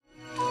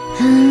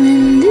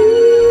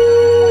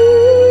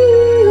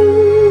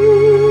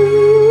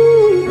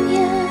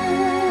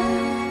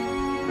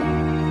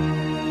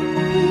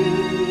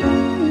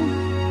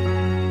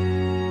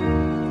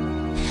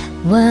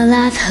Well,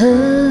 I've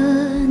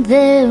heard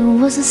there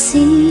was a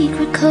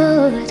secret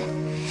chord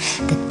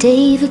that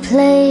David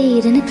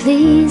played and it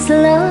pleased the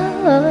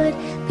Lord.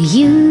 But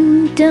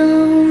you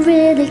don't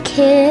really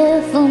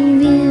care for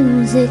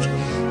music,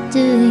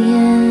 do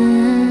ya?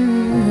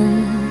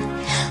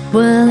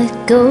 Well,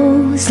 it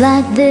goes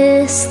like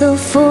this: the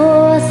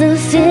fourth, the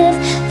fifth,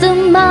 the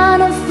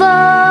minor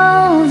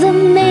fall, the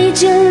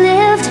major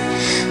lift,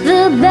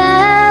 the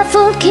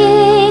baffled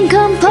king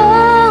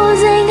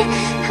composing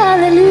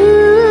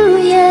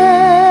hallelujah,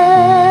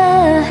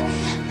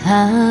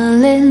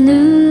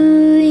 hallelujah,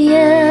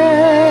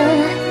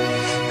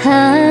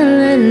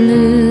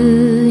 hallelujah,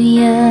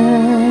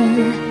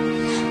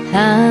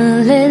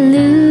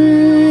 hallelujah,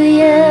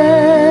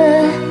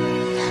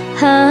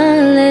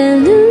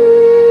 hallelujah.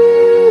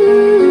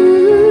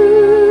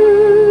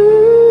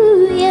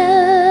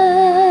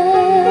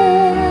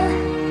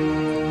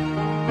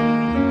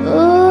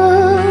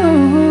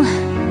 Oh,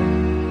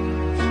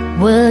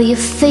 well, your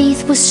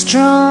faith was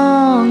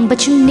strong,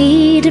 but you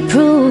needed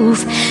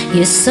proof.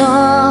 You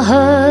saw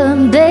her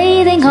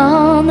bathing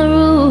on the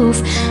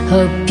roof,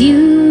 her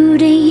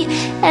beauty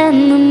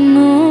and the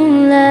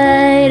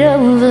moonlight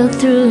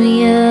overthrew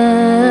you.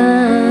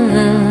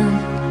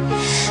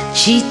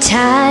 She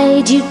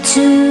tied you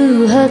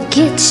to her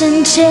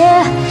kitchen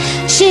chair,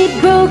 she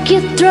broke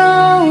your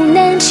throne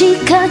and she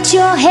cut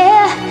your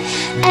hair,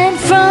 and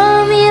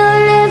from your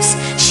lips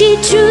she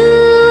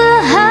drew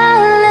a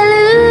hallelujah,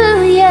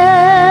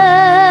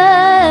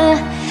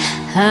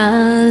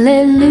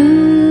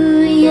 hallelujah,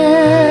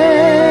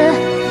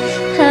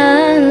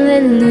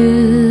 hallelujah,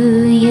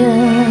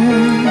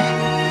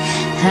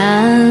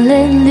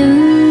 hallelujah,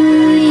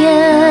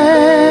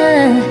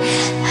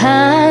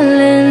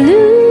 hallelujah.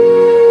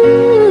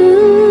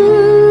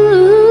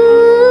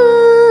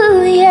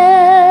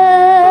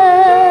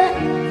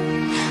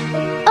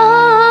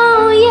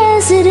 Oh,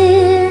 yes it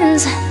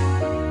is.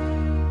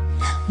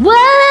 Well,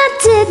 I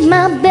did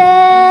my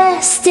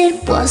best,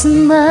 it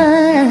wasn't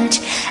much.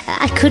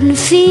 I couldn't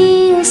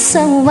feel,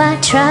 so I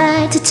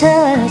tried to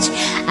touch.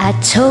 I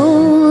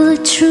told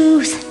the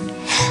truth,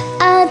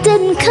 I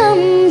didn't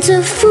come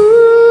to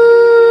fool.